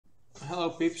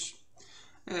Hello peeps.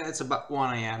 It's about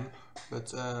 1 AM,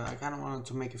 but I kind of wanted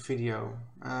to make a video.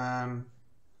 We're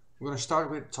going to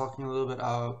start with talking a little bit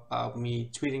about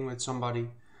me tweeting with somebody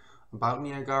about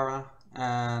Niagara,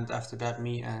 and after that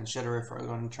me and Sheriff are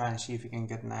going to try and see if we can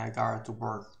get Niagara to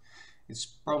work. It's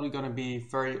probably going to be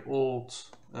very old,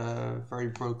 very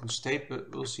broken state,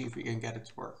 but we'll see if we can get it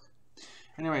to work.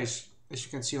 Anyways, as you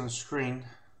can see on the screen,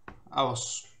 I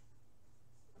was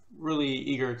really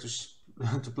eager to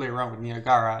to play around with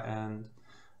Niagara, and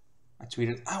I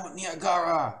tweeted, "I want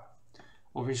Niagara!"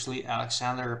 Obviously,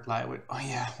 Alexander replied with, "Oh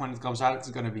yeah, when it comes out, it's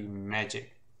gonna be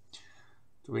magic."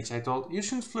 To which I told, "You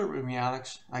shouldn't flirt with me,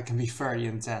 Alex. I can be very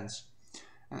intense."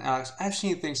 And Alex, "I've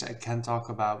seen things I can't talk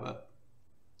about, but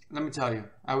let me tell you,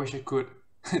 I wish I could.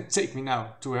 Take me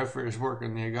now to whoever is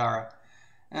working Niagara."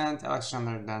 And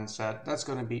Alexander then said, "That's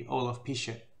gonna be Olaf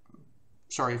Pische."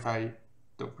 Sorry if I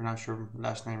don't pronounce your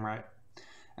last name right.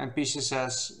 And Pische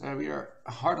says, "We are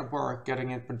hard at work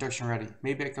getting it production ready.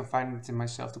 Maybe I can find it in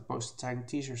myself to post a tiny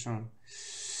teaser soon."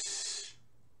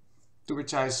 To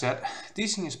which I said,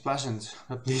 "Teasing is pleasant,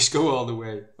 but please go all the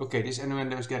way." Okay, this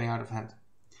innuendo is getting out of hand.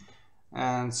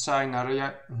 And Sai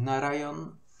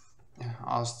Narayan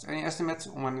asked, "Any estimate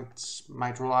on when it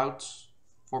might roll out?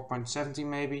 4.17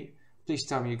 maybe? Please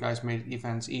tell me you guys made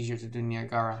events easier to do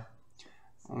Niagara."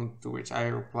 To which I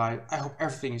replied, "I hope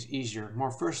everything is easier,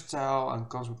 more versatile, and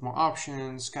comes with more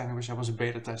options. Kinda wish I was a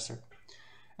beta tester."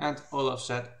 And Olaf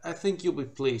said, "I think you'll be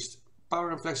pleased. Power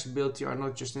and flexibility are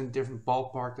not just in a different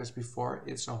ballpark as before,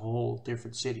 it's a whole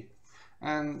different city."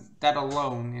 And that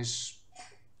alone is,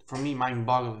 for me,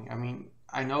 mind-boggling. I mean,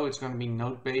 I know it's going to be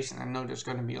node-based, and I know there's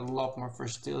going to be a lot more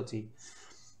versatility.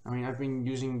 I mean, I've been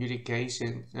using UDK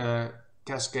since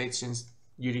Cascade since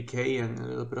UDK and a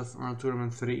little bit of around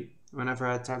Tournament 3. Whenever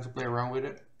I had time to play around with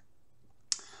it.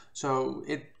 So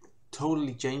it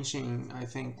totally changing, I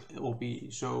think it will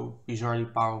be so bizarrely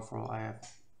powerful. I have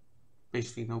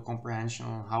basically no comprehension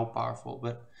on how powerful,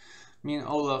 but me and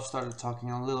Olaf started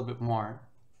talking a little bit more.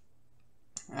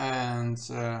 And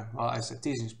well, I said,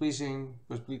 "Teasing is pleasing,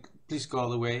 but please go all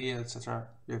the way, etc.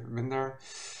 We haven't been there."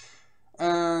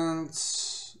 And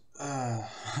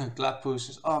Gladpool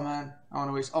says, "Oh man, I want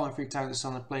to waste all my free time this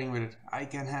summer playing with it. I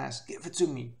can has, give it to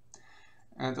me."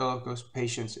 And Olaf goes,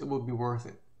 "Patience, it will be worth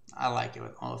it." I like it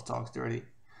when Olaf talks dirty.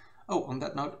 Oh, on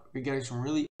that note, we're getting some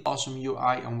really awesome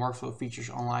UI and workflow features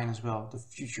online as well. The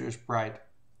future is bright.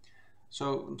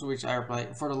 So, to which I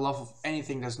reply, "For the love of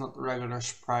anything that's not regular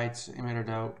sprite emitter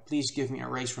though, please give me a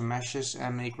raise for meshes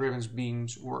and make ribbons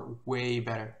beams work way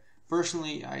better."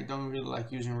 Personally, I don't really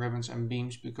like using ribbons and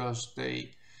beams because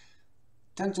they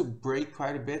tend to break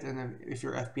quite a bit, and if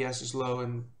your FPS is low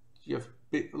and you have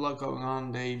a lot going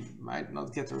on, they might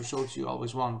not get the results you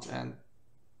always want, and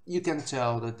you can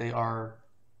tell that they are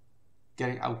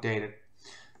getting outdated.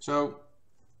 So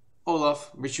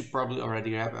Olaf, which you probably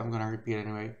already have, I'm gonna repeat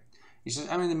anyway. He says,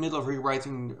 "I'm in the middle of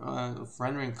rewriting of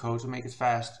rendering code to make it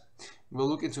fast. We'll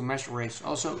look into mesh arrays.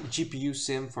 Also, GPU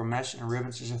sim for mesh and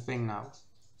ribbons is a thing now.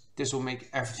 This will make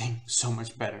everything so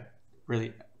much better.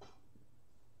 Really,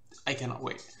 I cannot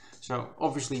wait." So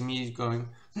obviously me is going,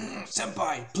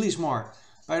 "Senpai, please more."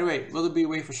 By the way, will there be a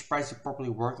way for sprites to properly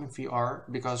work in VR?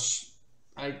 Because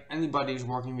anybody who's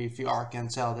working with VR can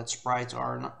tell that sprites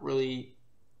are not really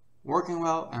working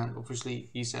well. And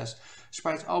obviously he says,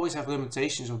 "Sprites always have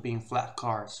limitations of being flat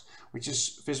cards, which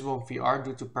is visible in VR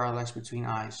due to parallax between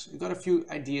eyes. I got a few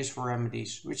ideas for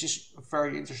remedies, which is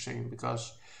very interesting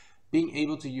because being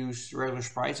able to use regular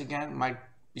sprites again might,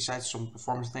 besides some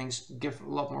performance things, give a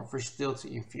lot more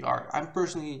versatility in VR.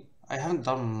 I haven't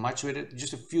done much with it,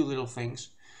 just a few little things,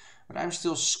 but I'm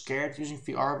still scared using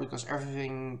VR because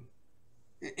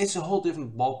it's a whole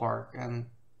different ballpark, and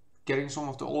getting some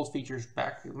of the old features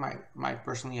back might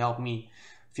personally help me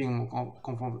feeling more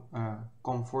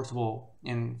comfortable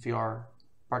in VR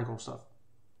particle stuff."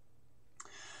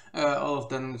 All of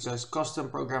them says, "Custom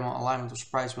programmable alignment of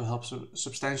sprites will help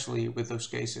substantially with those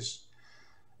cases."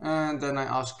 And then I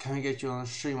asked, "Can we get you on a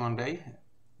stream one day?"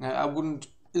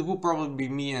 It will probably be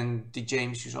me and D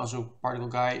James, who's also a particle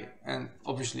guy, and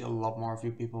obviously a lot more of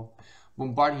you people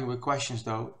bombarding you with questions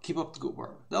though. Keep up the good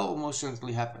work. That will most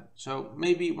certainly happen. So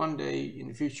maybe one day in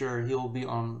the future he'll be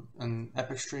on an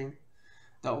Epic stream.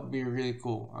 That would be really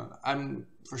cool. I'm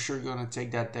for sure gonna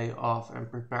take that day off and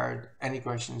prepare any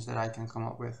questions that I can come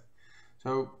up with.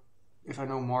 So if I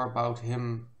know more about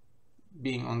him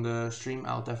being on the stream,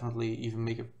 I'll definitely even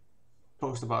make a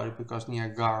post about it, because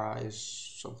Niagara is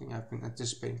something I've been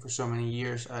anticipating for so many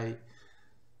years.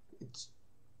 It's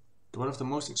one of the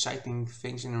most exciting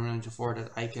things in Unreal 4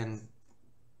 that I can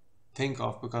think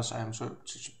of, because I am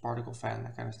such a particle fan,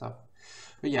 that kind of stuff.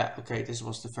 But yeah, okay, this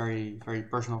was the very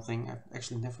personal thing. I've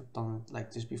actually never done it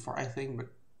like this before, I think, but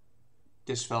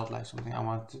this felt like something I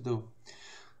wanted to do.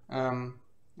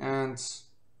 And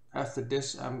after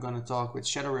this, I'm gonna talk with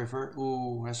Shadow River,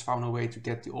 who has found a way to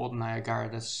get the old Niagara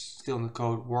that's still in the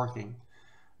code working.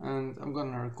 And I'm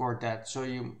gonna record that, so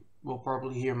you will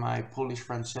probably hear my Polish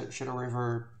friend Shadow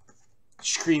River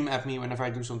scream at me whenever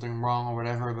I do something wrong or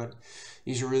whatever, but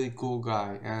he's a really cool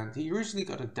guy, and he recently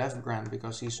got a dev grant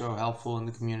because he's so helpful in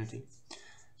the community.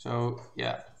 So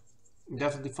yeah,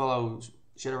 definitely follow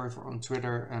Shadow River on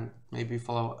Twitter, and maybe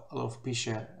follow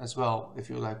Alofapisha as well if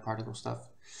you like particle stuff.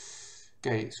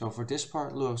 Okay, so for this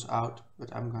part, Luo's out,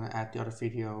 but I'm gonna add the other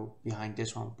video behind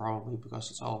this one probably because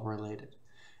it's all related.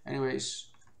 Anyways,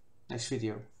 next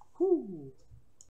video.